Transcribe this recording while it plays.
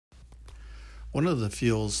One of the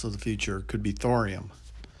fuels of the future could be thorium.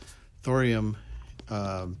 Thorium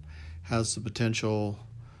um, has the potential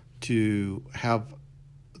to have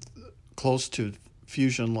close to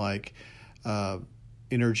fusion-like uh,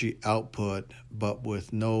 energy output, but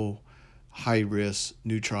with no high-risk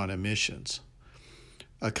neutron emissions.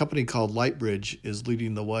 A company called Lightbridge is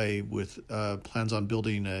leading the way with plans on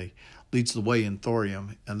building leads the way in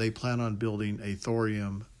thorium, and they plan on building a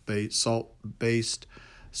thorium-based salt-based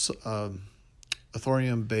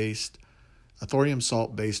a thorium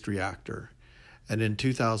salt-based reactor. And in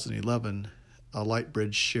 2011,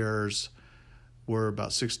 Lightbridge shares were about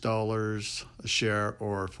 $6 a share,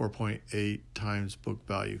 or 4.8 times book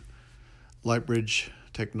value. Lightbridge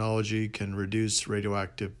technology can reduce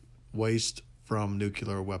radioactive waste from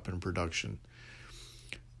nuclear weapon production.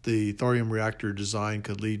 The thorium reactor design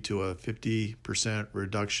could lead to a 50%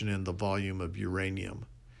 reduction in the volume of uranium.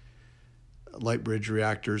 Lightbridge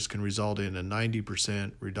reactors can result in a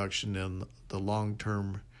 90% reduction in the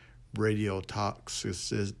long-term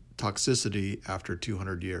radiotoxicity after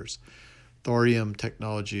 200 years. Thorium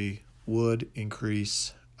technology would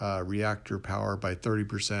increase reactor power by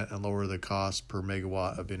 30% and lower the cost per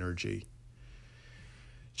megawatt of energy.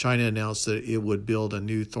 China announced that it would build a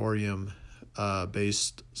new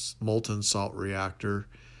thorium-based molten salt reactor.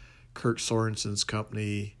 Kirk Sorensen's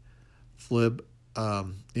company, Flib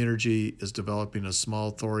Energy, is developing a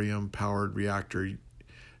small thorium-powered reactor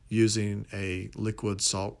using a liquid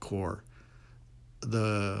salt core.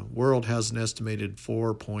 The world has an estimated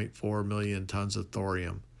 4.4 million tons of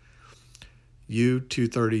thorium.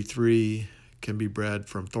 U-233 can be bred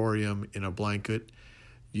from thorium in a blanket.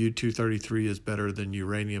 U-233 is better than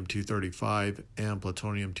uranium-235 and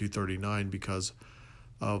plutonium-239 because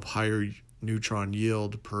of higher neutron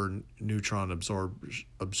yield per neutron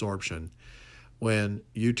absorption. When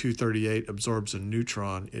U-238 absorbs a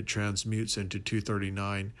neutron, it transmutes into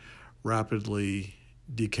 239, rapidly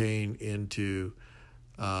decaying into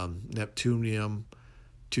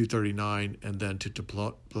Neptunium-239 and then to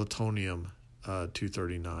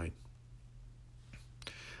plutonium-239.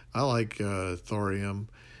 I like thorium,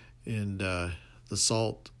 and the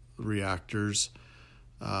salt reactors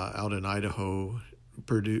out in Idaho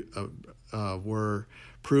were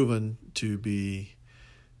proven to be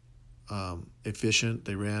efficient.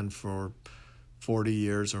 They ran for 40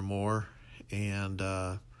 years or more, and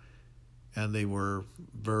they were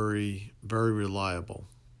very, very reliable.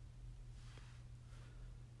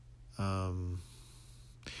 One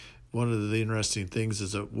of the interesting things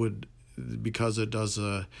is because it does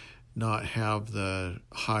not have the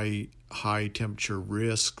high temperature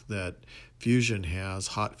risk that fusion has,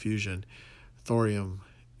 hot fusion, thorium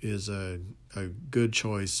is a good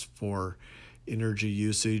choice for energy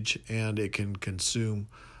usage, and it can consume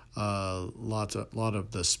a lot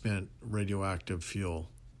of the spent radioactive fuel.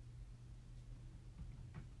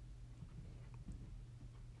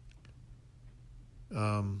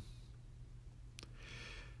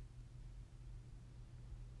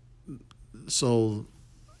 So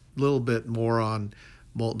a little bit more on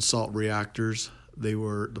molten salt reactors.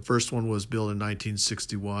 The first one was built in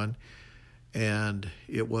 1961, and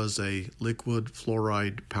it was a liquid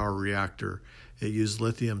fluoride power reactor. It used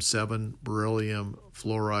lithium-7 beryllium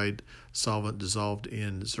fluoride solvent dissolved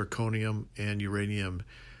in zirconium and uranium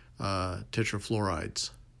tetrafluorides.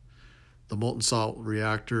 The molten salt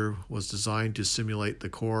reactor was designed to simulate the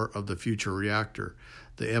core of the future reactor.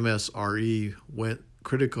 The MSRE went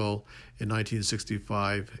critical in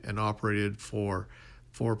 1965 and operated for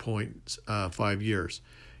 4.5 years.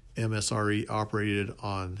 MSRE operated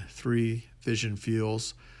on 3 fission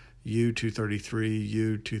fuels, U-233,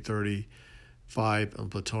 U-235, and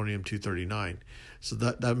plutonium-239. So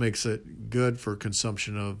that makes it good for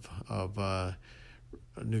consumption of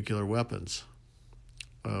nuclear weapons.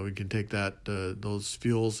 We can take those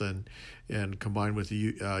fuels and combine with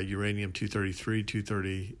uranium-233,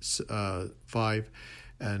 235,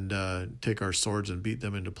 and take our swords and beat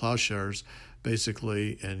them into plowshares,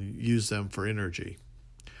 basically, and use them for energy.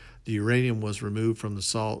 The uranium was removed from the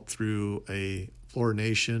salt through a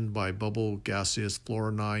fluorination by bubble gaseous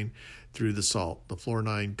fluorine through the salt. The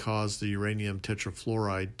fluorine caused the uranium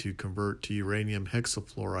tetrafluoride to convert to uranium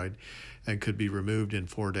hexafluoride and could be removed in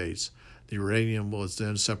 4 days. The uranium was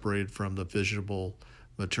then separated from the fissionable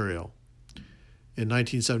material. In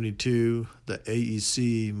 1972, the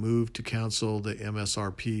AEC moved to cancel the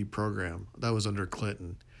MSRP program. That was under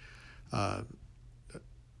Clinton.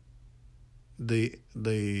 The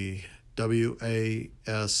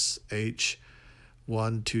WASH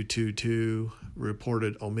 1222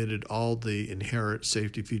 reported omitted all the inherent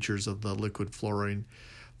safety features of the liquid fluorine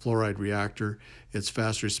fluoride reactor. Its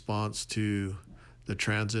fast response to the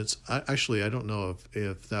transits. I don't know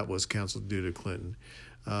if that was canceled due to Clinton.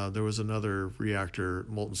 There was another reactor,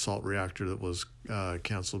 molten salt reactor, that was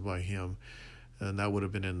canceled by him, and that would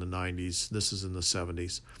have been in the 90s. This is in the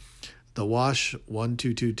 70s. The WASH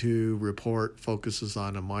 1222 report focuses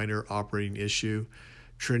on a minor operating issue: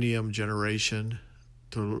 tritium generation,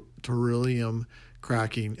 thorium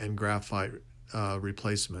cracking, and graphite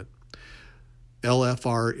replacement.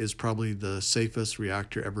 LFR is probably the safest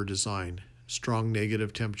reactor ever designed. Strong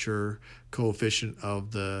negative temperature coefficient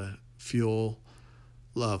of the fuel,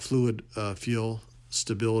 fuel,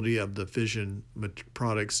 stability of the fission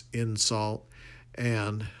products in salt,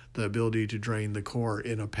 and the ability to drain the core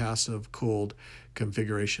in a passive cooled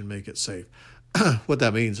configuration make it safe. What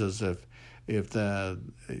that means is if the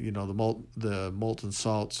molten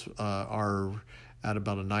salts are at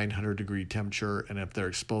about a 900 degree temperature, and if they're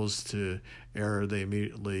exposed to air, they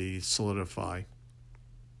immediately solidify.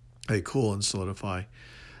 They cool and solidify.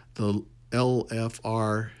 The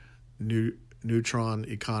LFR neutron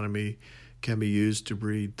economy can be used to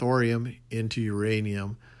breed thorium into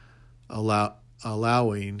uranium,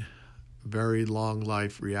 allowing very long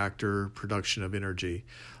life reactor production of energy.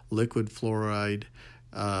 Liquid fluoride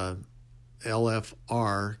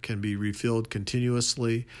LFR can be refilled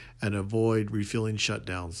continuously and avoid refilling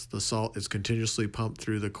shutdowns. The salt is continuously pumped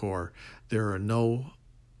through the core. There are no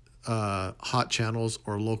hot channels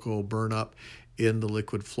or local burnup in the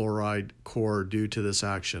liquid fluoride core due to this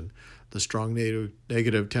action. The strong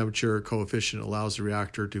negative temperature coefficient allows the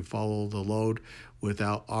reactor to follow the load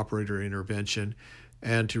without operator intervention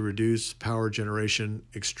and to reduce power generation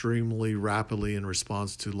extremely rapidly in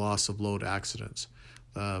response to loss of load accidents,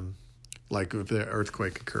 like if the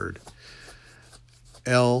earthquake occurred.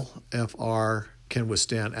 LFR can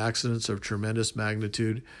withstand accidents of tremendous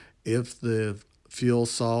magnitude. If the fuel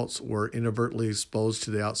salts were inadvertently exposed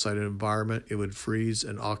to the outside environment, it would freeze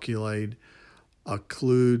and occlude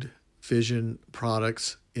fission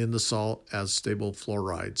products in the salt as stable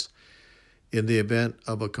fluorides. In the event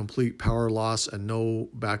of a complete power loss and no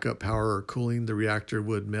backup power or cooling, the reactor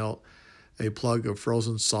would melt a plug of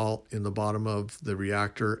frozen salt in the bottom of the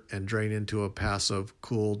reactor and drain into a passive,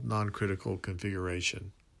 cooled, non-critical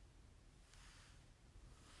configuration.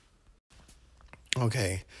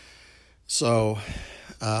 Okay, so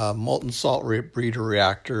molten salt breeder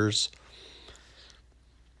reactors.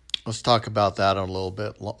 Let's talk about that a little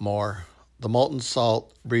bit more. The molten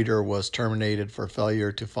salt breeder was terminated for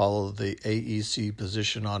failure to follow the AEC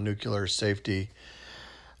position on nuclear safety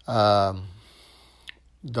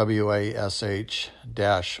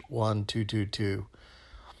WASH-1222.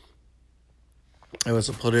 It was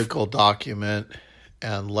a political document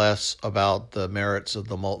and less about the merits of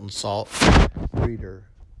the molten salt breeder.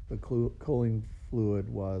 The cooling fluid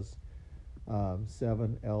was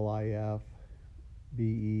 7-LiF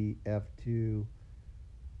BeF2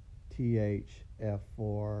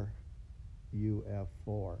 THF4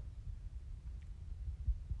 UF4.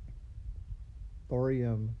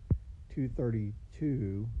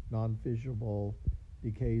 Thorium-232 non-fissionable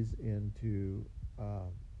decays into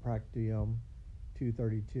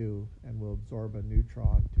practium-232 and will absorb a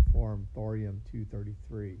neutron to form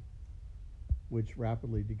thorium-233, which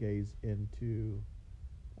rapidly decays into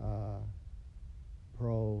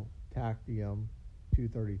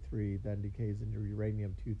protactium-233, then decays into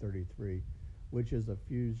uranium-233, which is a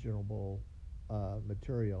fusionable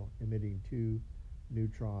material emitting 2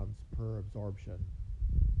 neutrons per absorption.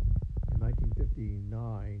 In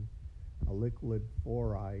 1959, a liquid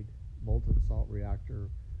fluoride molten salt reactor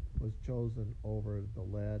was chosen over the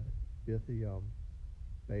lead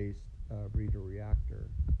lithium-based breeder reactor.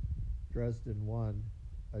 Dresden 1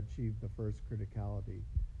 achieved the first criticality.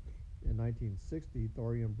 In 1960,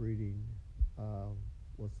 thorium breeding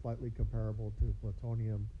was slightly comparable to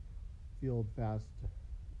plutonium fueled fast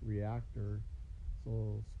reactor,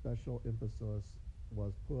 so special emphasis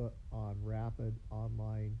was put on rapid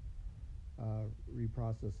online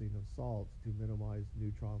reprocessing of salts to minimize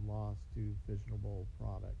neutron loss to fissionable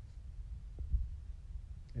products.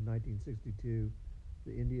 In 1962,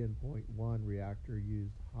 the Indian Point 1 reactor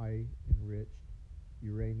used high enriched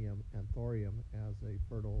uranium and thorium as a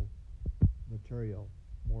fertile material.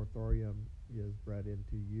 More thorium is bred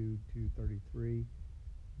into U-233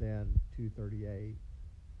 than 238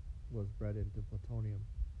 was bred into plutonium.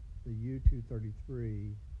 The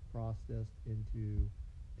U-233 processed into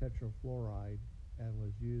tetrafluoride and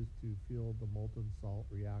was used to fuel the molten salt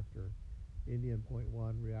reactor. Indian Point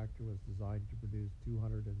 1 reactor was designed to produce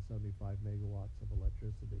 275 megawatts of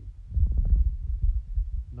electricity.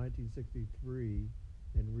 1963,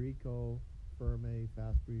 Enrico Fermi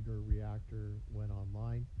fast breeder reactor went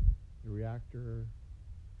online. The reactor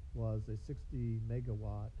was a 60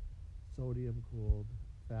 megawatt sodium cooled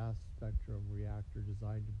fast spectrum reactor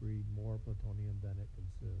designed to breed more plutonium than it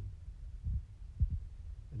consumed.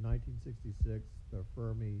 In 1966, the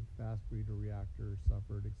Fermi fast breeder reactor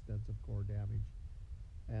suffered extensive core damage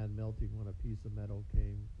and melting when a piece of metal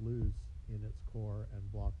came loose in its core and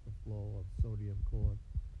blocked the flow of sodium coolant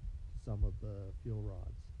to some of the fuel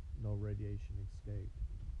rods. No radiation escaped.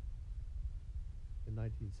 In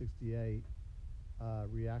 1968,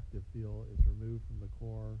 reactive fuel is removed from the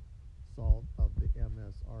core salt of the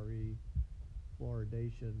MSRE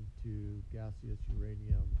fluoridation to gaseous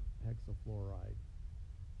uranium hexafluoride.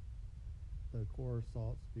 The core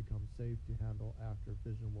salts become safe to handle after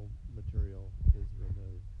fissionable material is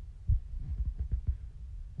removed.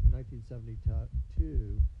 In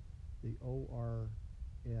 1972, the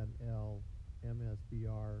ORNL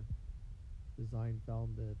MSBR design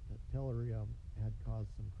found that tellurium had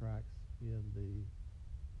caused some cracks in the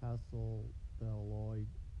hassle-thalloid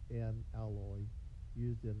N alloy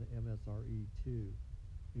used in the MSRE2.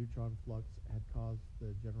 Neutron flux had caused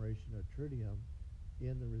the generation of tritium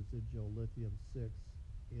in the residual lithium-6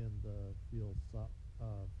 in the fuel salt.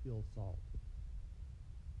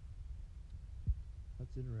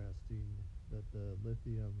 That's interesting that the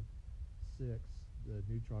lithium-6, the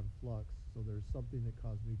neutron flux, so there's something that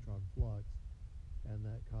caused neutron flux and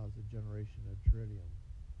that caused a generation of tritium.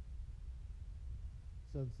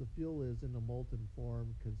 Since the fuel is in a molten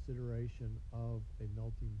form, consideration of a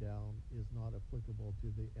melting down is not applicable to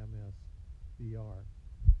the MSBR.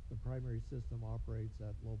 The primary system operates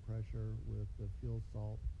at low pressure with the fuel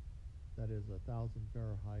salt that is 1,000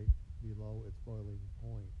 Fahrenheit below its boiling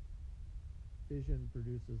point. Fission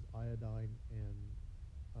produces iodine and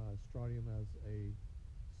strontium as a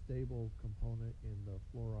stable component in the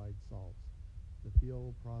fluoride salts. The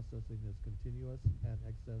fuel processing is continuous and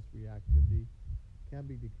excess reactivity can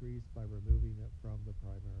be decreased by removing it from the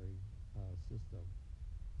primary system.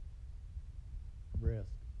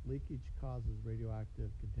 Risk. Leakage causes radioactive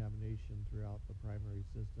contamination throughout the primary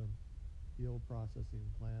system, fuel processing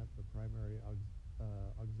plant, the primary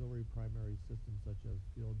auxiliary primary systems such as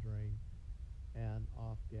fuel drain, and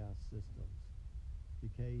off-gas systems.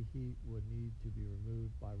 Decay heat would need to be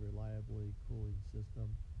removed by reliably cooling system.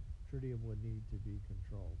 Tritium would need to be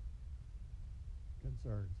controlled.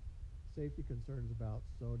 Concerns. Safety concerns about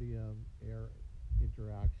sodium-air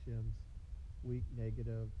interactions, weak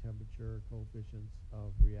negative temperature coefficients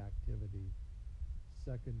of reactivity,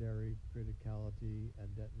 secondary criticality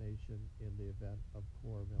and detonation in the event of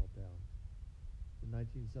core meltdown. The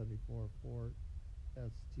 1974 Fort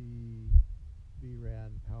St.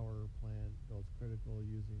 VRAN power plant goes critical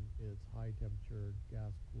using its high temperature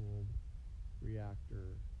gas cooled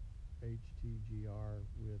reactor HTGR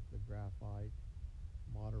with the graphite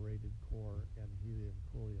moderated core and helium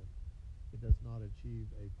coolant. It does not achieve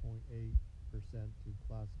a 0.8% to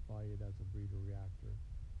classify it as a breeder reactor.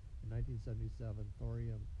 In 1977,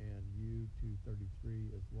 thorium and U-233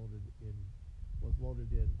 was loaded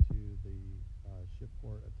into the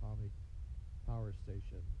Shipport Atomic Power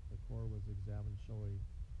Station. The core was examined showing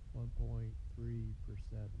 1.3%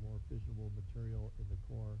 more fissionable material in the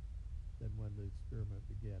core than when the experiment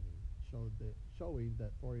began, showing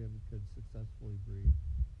that thorium could successfully breed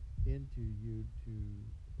into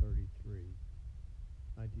U-233.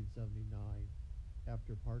 1979,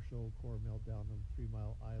 after partial core meltdown on 3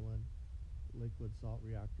 Mile Island, liquid salt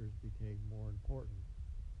reactors became more important.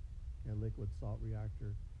 A liquid salt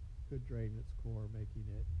reactor could drain its core, making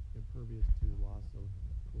it impervious to loss of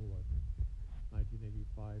coolant.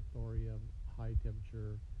 1985, thorium high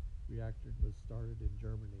temperature reactor was started in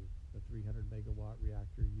Germany. The 300 megawatt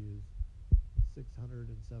reactor used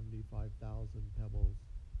 675,000 pebbles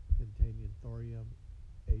containing thorium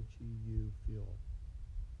HEU fuel.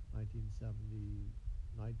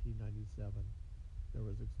 1997, there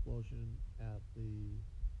was explosion at the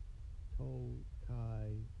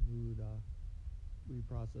Tokai Muda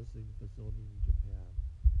reprocessing facility in Japan.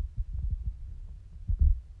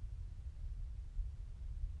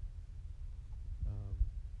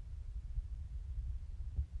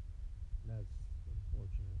 That's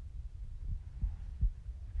unfortunate.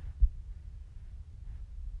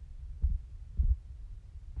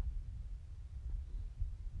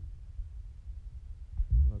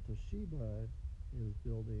 Now, Toshiba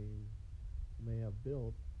may have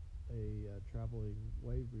built a traveling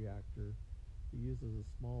wave reactor. It uses a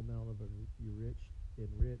small amount of enriched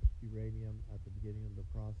uranium at the beginning of the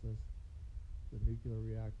process. The nuclear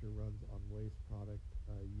reactor runs on waste product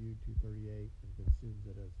U-238 and consumes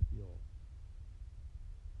it as fuel.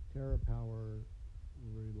 TerraPower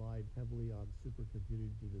relied heavily on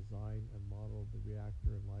supercomputing to design and model the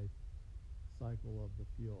reactor and life cycle of the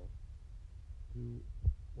fuel. Two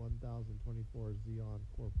 1024 Xeon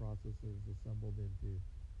core processors assembled into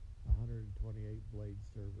 128 blade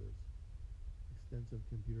servers. Extensive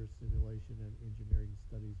computer simulation and engineering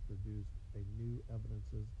studies produced a new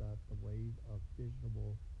evidences that the wave of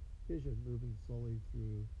fission moving slowly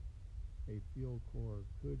through a fuel core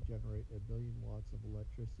could generate 1 billion watts of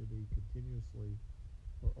electricity continuously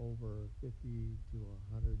for over 50 to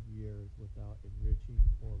 100 years without enriching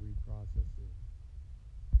or reprocessing.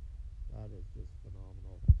 That is just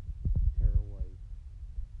phenomenal. Terawave.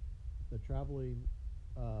 The traveling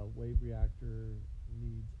wave reactor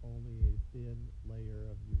needs only a thin layer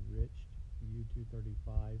of enriched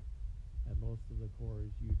U-235, and most of the core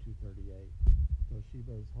is U-238.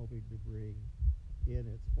 Toshiba is hoping to bring in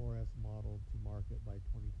its 4S model to market by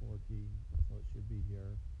 2014, so it should be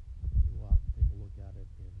here. You go out and take a look at it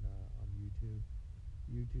on YouTube.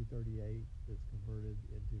 U-238 is converted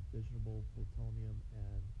into fissionable plutonium,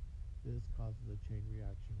 and this causes a chain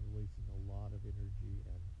reaction, releasing a lot of energy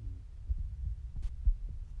and heat.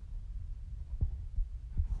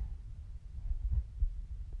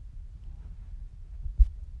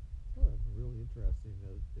 Oh, really interesting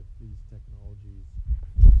if these technologies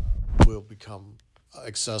will become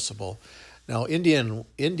accessible. Now,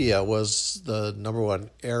 India was the number one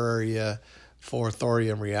area for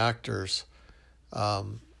thorium reactors.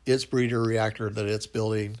 Its breeder reactor that it's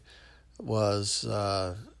building was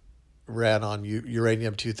ran on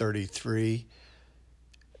uranium-233.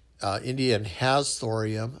 India has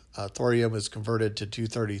thorium. Thorium is converted to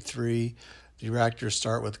 233. The reactors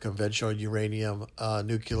start with conventional uranium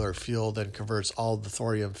nuclear fuel, then converts all the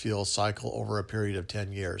thorium fuel cycle over a period of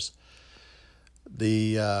 10 years.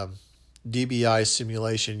 The DBI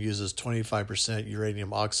simulation uses 25%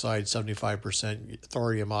 uranium oxide, 75%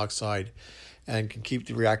 thorium oxide, and can keep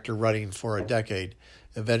the reactor running for a decade.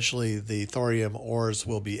 Eventually, the thorium ores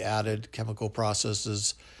will be added. Chemical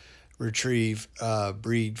processes retrieve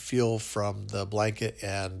breed fuel from the blanket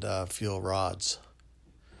and fuel rods.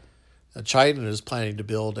 China is planning to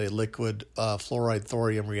build a liquid fluoride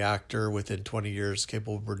thorium reactor within 20 years,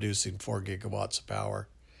 capable of producing 4 gigawatts of power.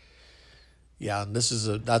 Yeah, and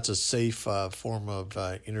that's a safe form of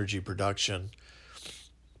energy production.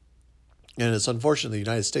 And it's unfortunate the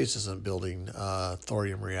United States isn't building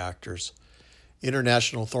thorium reactors.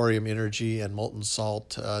 International Thorium Energy and Molten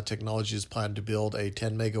Salt Technologies plan to build a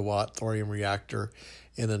 10 megawatt thorium reactor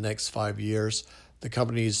in the next 5 years. The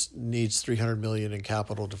company needs $300 million in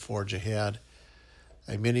capital to forge ahead.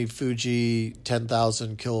 A mini Fuji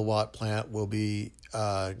 10,000 kilowatt plant will be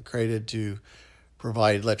created to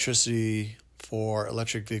provide electricity for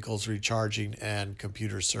electric vehicles recharging and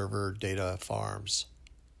computer server data farms.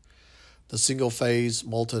 The single-phase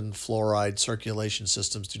molten fluoride circulation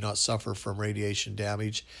systems do not suffer from radiation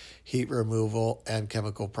damage, heat removal, and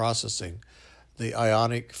chemical processing. The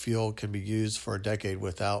ionic fuel can be used for a decade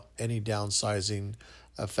without any downsizing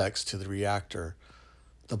effects to the reactor.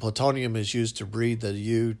 The plutonium is used to breed the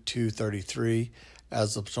U-233.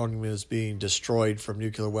 As the plutonium is being destroyed from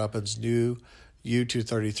nuclear weapons, new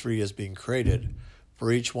U-233 is being created. For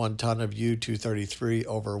each 1 ton of U-233,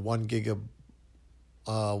 over 1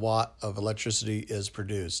 gigawatt of electricity is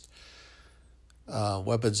produced.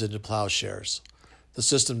 Weapons into plowshares. The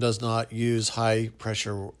system does not use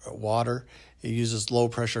high-pressure water. It uses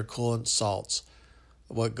low-pressure coolant salts.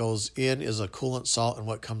 What goes in is a coolant salt, and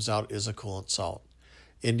what comes out is a coolant salt.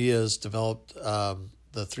 India has developed the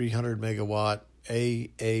 300-megawatt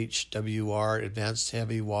AHWR Advanced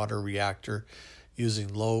Heavy Water Reactor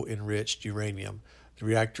using low-enriched uranium. The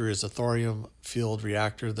reactor is a thorium-fueled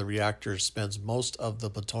reactor. The reactor spends most of the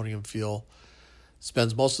plutonium fuel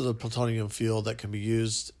that can be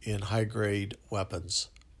used in high-grade weapons.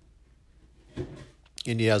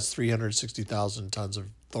 India has 360,000 tons of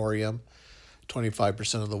thorium,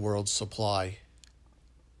 25% of the world's supply.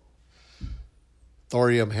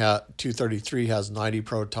 Thorium-233 has 90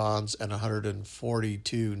 protons and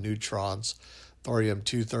 142 neutrons.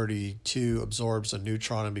 Thorium-232 absorbs a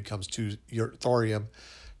neutron and becomes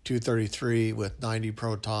thorium-233 with 90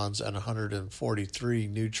 protons and 143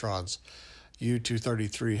 neutrons.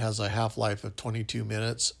 U-233 has a half-life of 22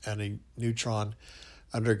 minutes, and a neutron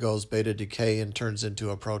undergoes beta decay and turns into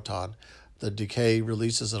a proton. The decay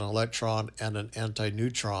releases an electron and an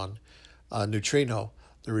anti-neutrino.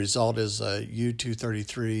 The result is a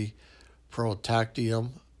U-233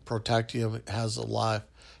 protactinium. Protactinium has a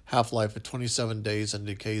half-life of 27 days and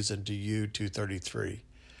decays into U-233.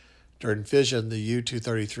 During fission, the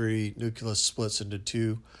U-233 nucleus splits into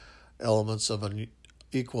two elements of a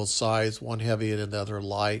equal size, one heavy and the other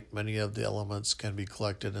light. Many of the elements can be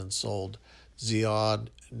collected and sold. Xeon,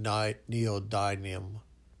 neodymium.